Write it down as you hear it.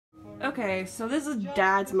Okay, so this is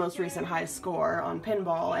Dad's most recent high score on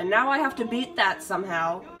pinball, and now I have to beat that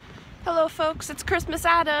somehow. Hello folks, it's Christmas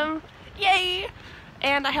Adam! Yay!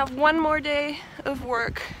 And I have one more day of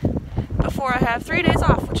work before I have 3 days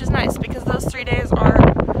off, which is nice because those 3 days are...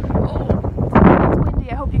 Oh, it's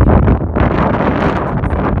windy, I hope you can hear me.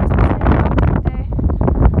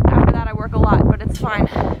 After that I work a lot, but it's fine.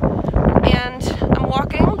 And I'm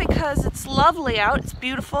walking because it's lovely out, it's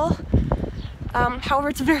beautiful. However,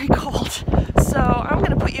 it's very cold, so I'm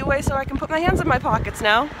gonna put you away so I can put my hands in my pockets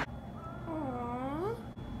now. Aww.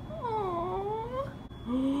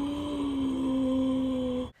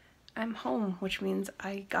 Aww. I'm home, which means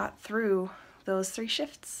I got through those 3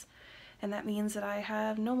 shifts, and that means that I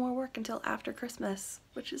have no more work until after Christmas,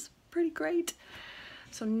 which is pretty great.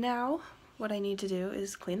 So now what I need to do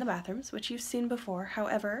is clean the bathrooms, which you've seen before.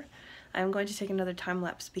 However, I'm going to take another time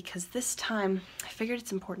lapse because this time I figured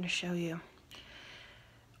it's important to show you.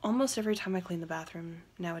 Almost every time I clean the bathroom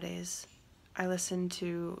nowadays, I listen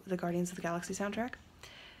to the Guardians of the Galaxy soundtrack,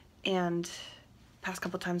 and past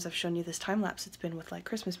couple times I've shown you this time lapse, it's been with like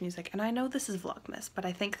Christmas music, and I know this is VLOGMAS, but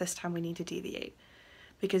I think this time we need to deviate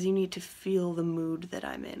because you need to feel the mood that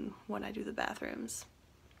I'm in when I do the bathrooms.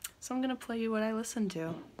 So I'm gonna play you what I listen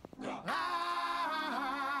to.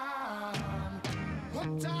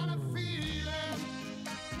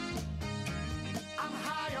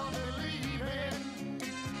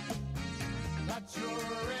 You're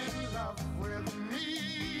in love with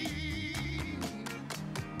me.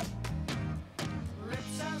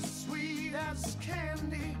 Lips as sweet as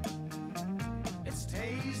candy. Its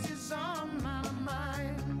taste is on my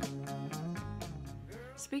mind.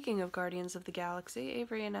 Speaking of Guardians of the Galaxy,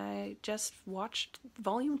 Avery and I just watched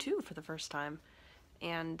Volume 2 for the first time,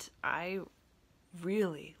 and I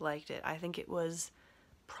really liked it. I think it was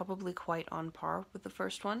probably quite on par with the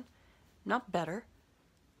first one. Not better,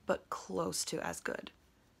 but close to as good.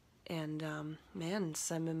 And man,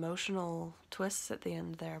 some emotional twists at the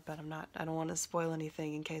end there, but I don't want to spoil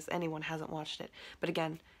anything in case anyone hasn't watched it. But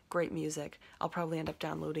again, great music. I'll probably end up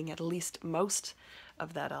downloading at least most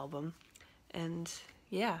of that album. And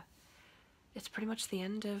yeah, it's pretty much the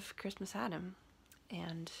end of Christmas Adam.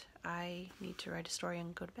 And I need to write a story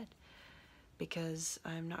and go to bed because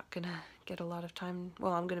I'm not gonna get a lot of time.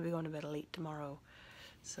 Well, I'm gonna be going to bed late tomorrow.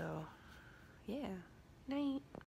 So yeah. Night.